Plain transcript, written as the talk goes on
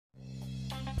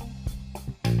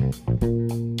Are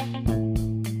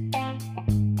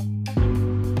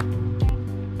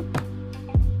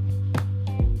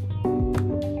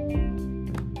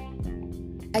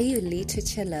you a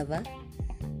literature lover?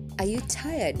 Are you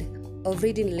tired of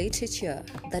reading literature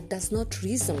that does not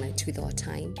resonate with our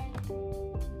time?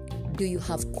 Do you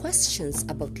have questions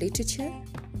about literature?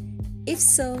 If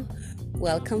so,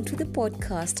 welcome to the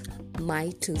podcast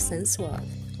My Two Cents Worth,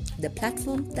 the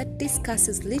platform that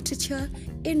discusses literature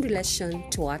in relation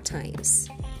to our times.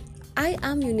 I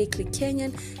am uniquely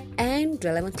Kenyan and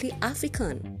relevantly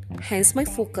African, hence my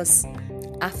focus,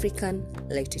 African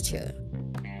literature.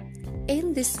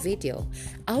 In this video,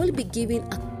 I will be giving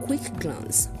a quick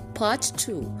glance, part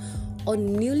 2,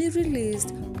 on newly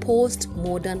released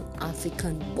Postmodern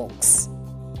African books.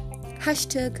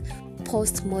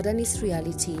 #Postmodernist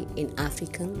reality in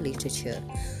African literature.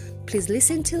 Please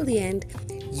listen till the end.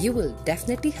 You will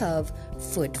definitely have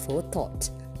food for thought.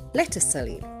 Let us start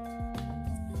in.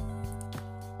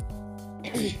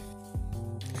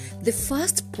 The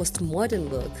first postmodern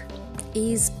work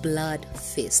is Blood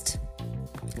Feast,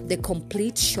 the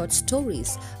complete short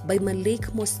stories by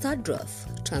Malika Moustadraf,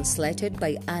 translated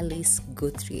by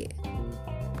Guthrie.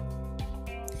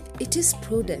 It is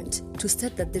prudent to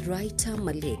state that the writer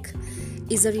Malika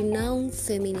is a renowned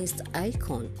feminist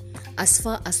icon as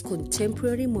far as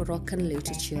contemporary Moroccan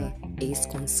literature is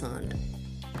concerned.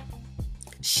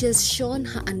 She has shown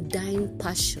her undying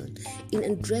passion in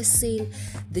addressing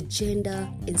the gender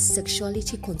and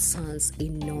sexuality concerns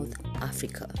in North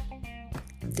Africa.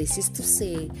 This is to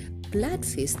say, Blood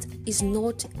Feast is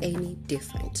not any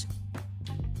different.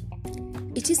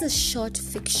 It is a short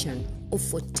fiction of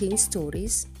 14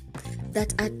 stories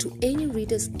that add to any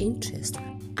reader's interest,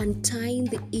 untying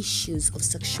the issues of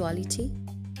sexuality,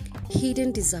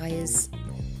 hidden desires,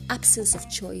 absence of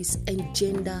choice, and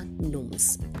gender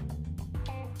norms.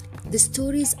 The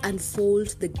stories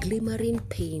unfold the glimmering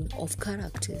pain of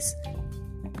characters,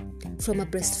 from a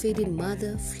breastfeeding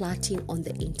mother flirting on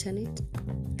the internet,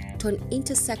 to an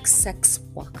intersex sex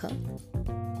worker,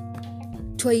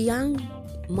 to a young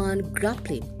man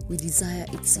grappling with desire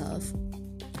itself,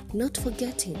 not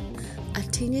forgetting a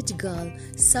teenage girl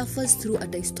suffers through a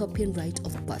dystopian rite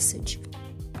of passage.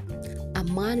 A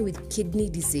man with kidney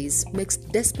disease makes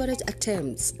desperate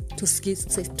attempts to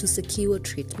secure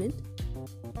treatment,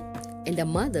 and a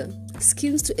mother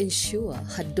schemes to ensure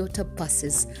her daughter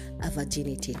passes a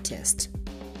virginity test.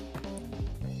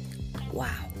 Wow,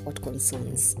 what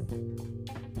concerns.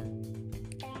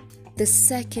 The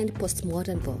second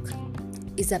postmodern book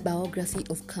is a biography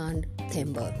of Khan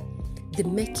Themba, The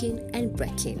Making and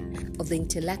Breaking of the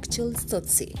Intellectual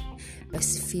Tsotsi by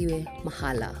Siphiwo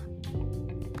Mahala.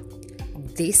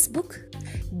 This book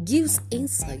gives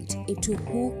insight into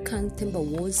who Khan Themba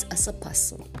was as a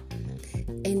person,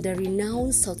 and a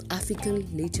renowned South African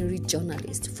literary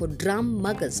journalist for Drum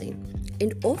magazine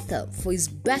and author for his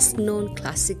best-known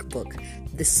classic book,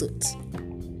 The Suit.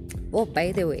 Oh,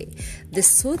 by the way, The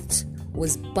Suit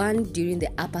was banned during the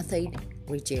apartheid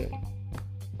regime.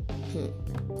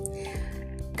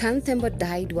 Khan Themba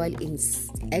died while in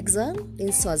exile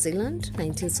in Swaziland,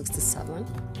 1967,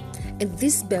 and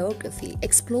this biography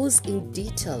explores in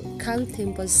detail Khan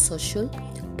Themba's social,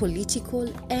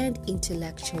 political, and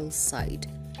intellectual side.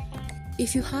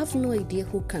 If you have no idea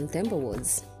who Khan Themba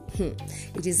was,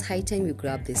 it is high time you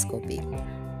grab this copy.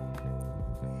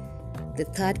 The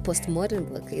third postmodern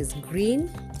book is Green,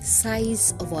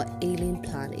 Size of Our Alien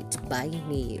Planet by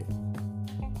Niyi.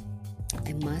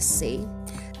 I must say,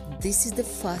 this is the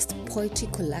first poetry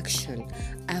collection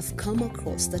I have come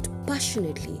across that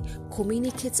passionately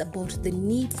communicates about the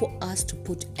need for us to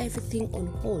put everything on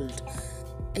hold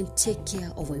and take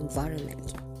care of our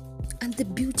environment and the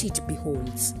beauty it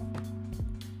beholds.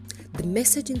 The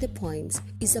message in the poems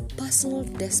is a personal,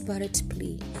 desperate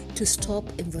plea to stop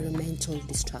environmental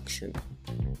destruction.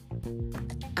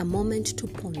 A moment to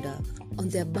ponder on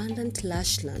the abundant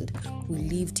lush land we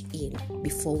lived in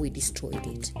before we destroyed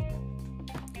it.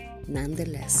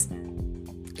 Nonetheless,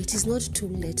 it is not too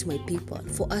late, my people,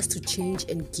 for us to change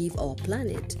and give our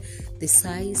planet the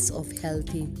size of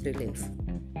healthy relief.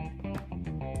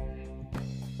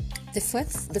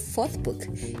 The fourth book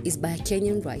is by a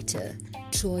Kenyan writer,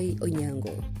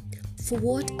 Onyango. For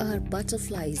what are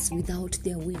butterflies without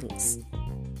their wings?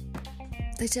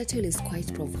 The title is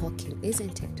quite provoking,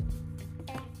 isn't it?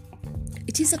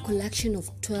 It is a collection of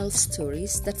 12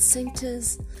 stories that center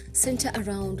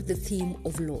around the theme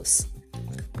of loss.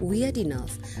 Weird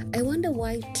enough, I wonder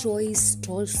why Troy's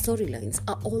storylines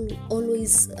are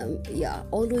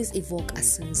always evoke a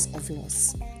sense of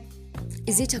loss.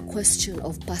 Is it a question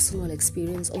of personal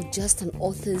experience or just an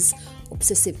author's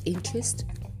obsessive interest?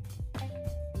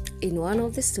 In one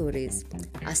of the stories,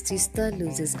 a sister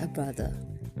loses a brother.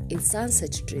 In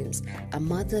Sunset Dreams, a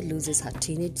mother loses her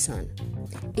teenage son.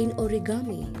 In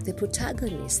Origami, the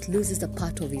protagonist loses a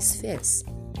part of his face.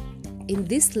 In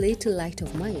This Little Light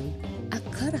of Mine, a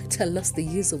character lost the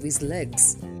use of his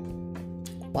legs.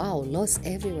 Wow, lost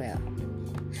everywhere.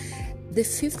 The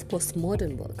fifth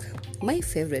postmodern book, my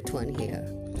favorite one here,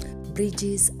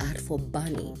 Bridges Are for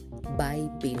Burning by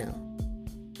Bina.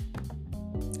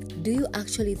 Do you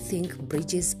actually think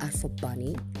bridges are for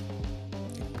burning?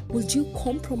 Would you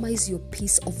compromise your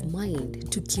peace of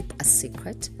mind to keep a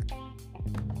secret?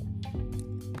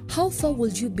 How far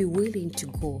would you be willing to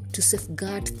go to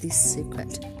safeguard this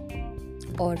secret?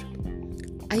 Or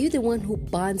are you the one who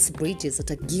burns bridges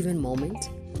at a given moment,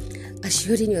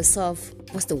 assuring yourself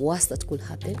what's the worst that could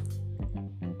happen?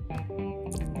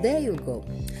 There you go.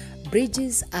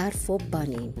 Bridges Are for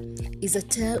Burning is a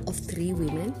tale of 3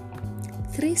 women,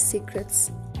 3 secrets,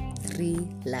 3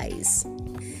 lies.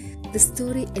 The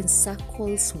story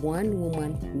encircles one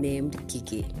woman named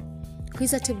Gigi, who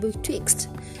is at a betwixt,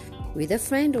 with a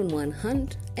friend on one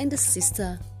hand and a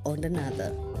sister on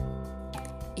another.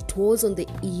 It was on the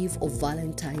eve of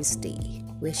Valentine's Day,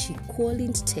 where she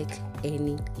couldn't take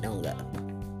any longer.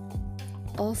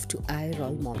 Off to eye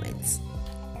roll moments.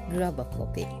 Grab a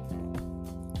copy.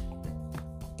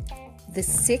 The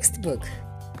 6th book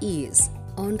is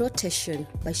On Rotation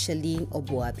by Shirlen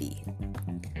Obuobi.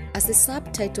 As the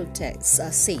subtitle text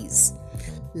says,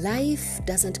 life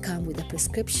doesn't come with a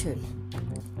prescription.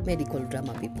 Medical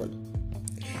drama people.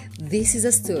 This is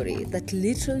a story that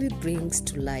literally brings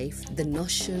to life the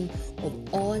notion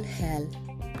of all hell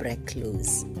break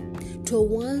loose, to a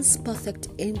once perfect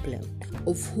emblem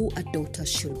of who a daughter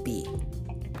should be.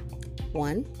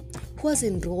 One who was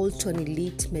enrolled to an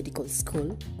elite medical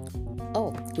school,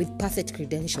 with perfect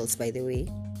credentials by the way.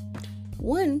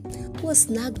 One who has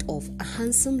snagged off a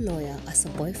handsome lawyer as a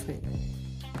boyfriend.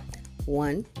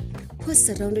 One who has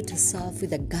surrounded herself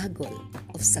with a gaggle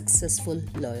of successful,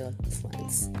 loyal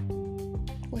friends.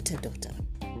 What a daughter.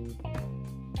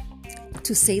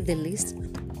 To say the least,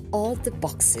 all the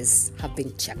boxes have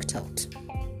been checked out.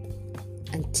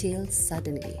 Until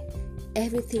suddenly,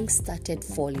 everything started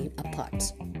falling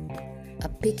apart. A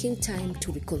picking time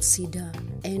to reconsider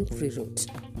and reroute.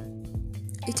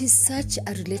 It is such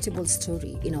a relatable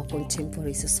story in our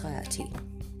contemporary society.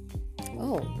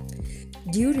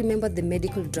 Do you remember the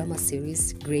medical drama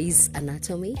series Grey's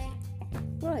Anatomy?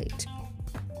 Right.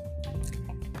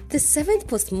 The 7th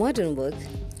postmodern book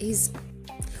is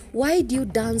Why Do You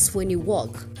Dance When You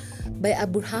Walk by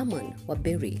Abdourahman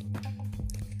Waberi.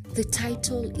 The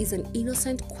title is an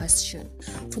innocent question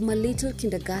from a little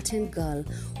kindergarten girl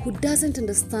who doesn't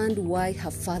understand why her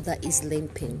father is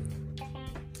limping.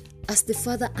 As the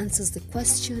father answers the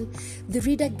question, the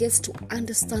reader gets to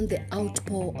understand the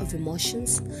outpour of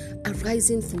emotions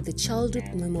arising from the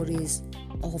childhood memories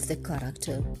of the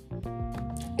character.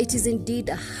 It is indeed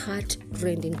a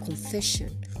heart-rending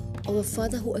confession of a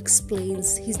father who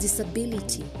explains his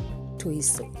disability to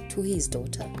his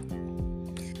daughter.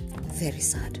 Very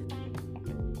sad.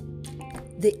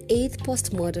 The 8th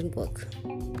postmodern book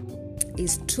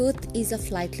is Truth is a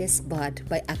Flightless Bird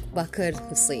by Akbar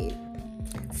Hussain.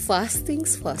 First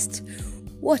things first,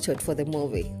 watch out for the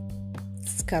movie.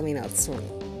 It's coming out soon.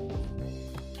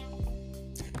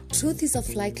 Truth is a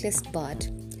Flightless Bird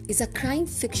is a crime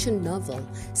fiction novel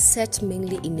set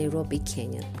mainly in Nairobi,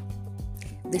 Kenya.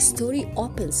 The story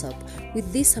opens up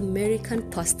with this American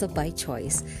pastor by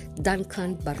choice,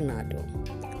 Duncan Bernardo,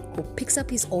 who picks up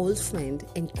his old friend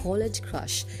and college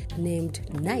crush named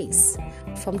Nice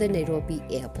from the Nairobi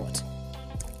airport.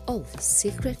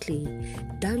 Secretly,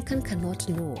 Duncan cannot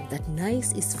know that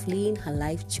Nice is fleeing her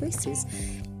life choices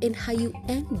and her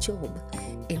UN job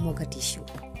in Mogadishu.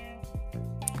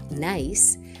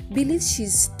 Nice believes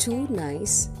she's too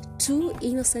nice, too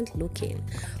innocent looking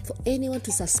for anyone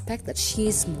to suspect that she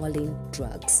is mulling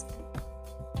drugs.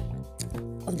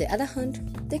 On the other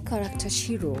hand, the character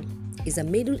Shiro is a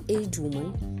middle-aged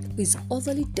woman who is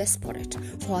overly desperate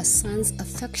for her son's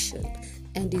affection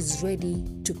and is ready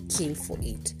to kill for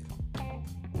it.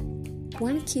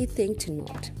 One key thing to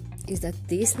note is that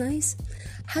this Nice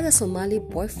had a Somali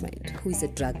boyfriend who is a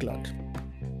drug lord.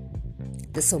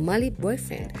 The Somali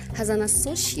boyfriend has an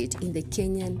associate in the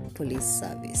Kenyan police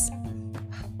service.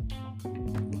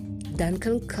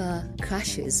 Duncan's car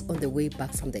crashes on the way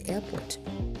back from the airport.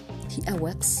 He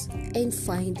awakes and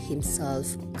finds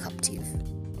himself captive.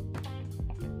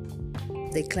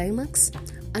 The climax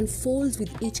unfolds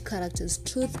with each character's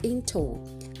truth in tow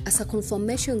as a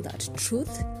confirmation that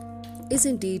truth is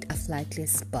indeed a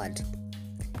flightless bird.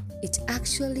 It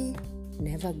actually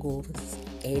never goes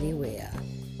anywhere.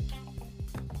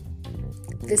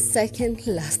 The second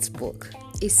last book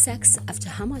is Sex After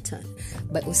Harmattan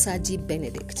by Osaji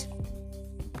Benedict.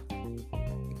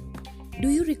 Do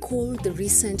you recall the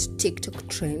recent TikTok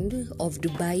trend of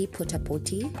Dubai Porta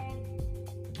Potty?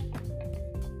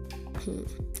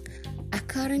 A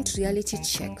current reality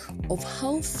check of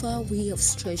how far we have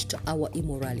stretched our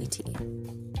immorality.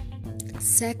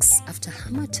 Sex After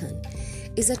Harmattan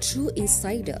is a true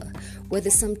insider where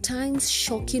the sometimes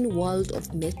shocking world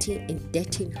of mating and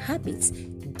dating habits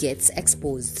gets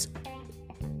exposed.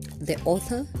 The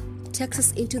author takes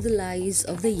us into the lives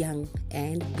of the young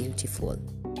and beautiful.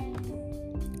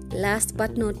 Last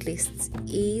but not least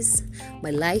is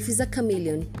My Life is a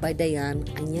Chameleon by Diane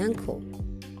Onyango.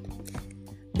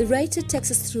 The writer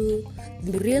takes us through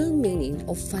the real meaning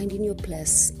of finding your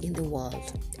place in the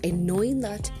world and knowing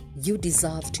that you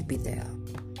deserve to be there.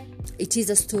 It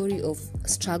is a story of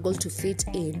struggle to fit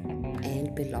in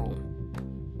and belong.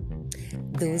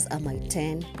 Those are my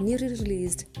 10 newly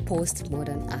released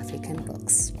postmodern African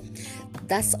books.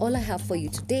 That's all I have for you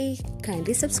today.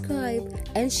 Kindly subscribe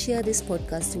and share this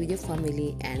podcast with your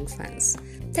family and friends.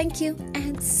 Thank you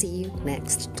and see you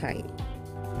next time.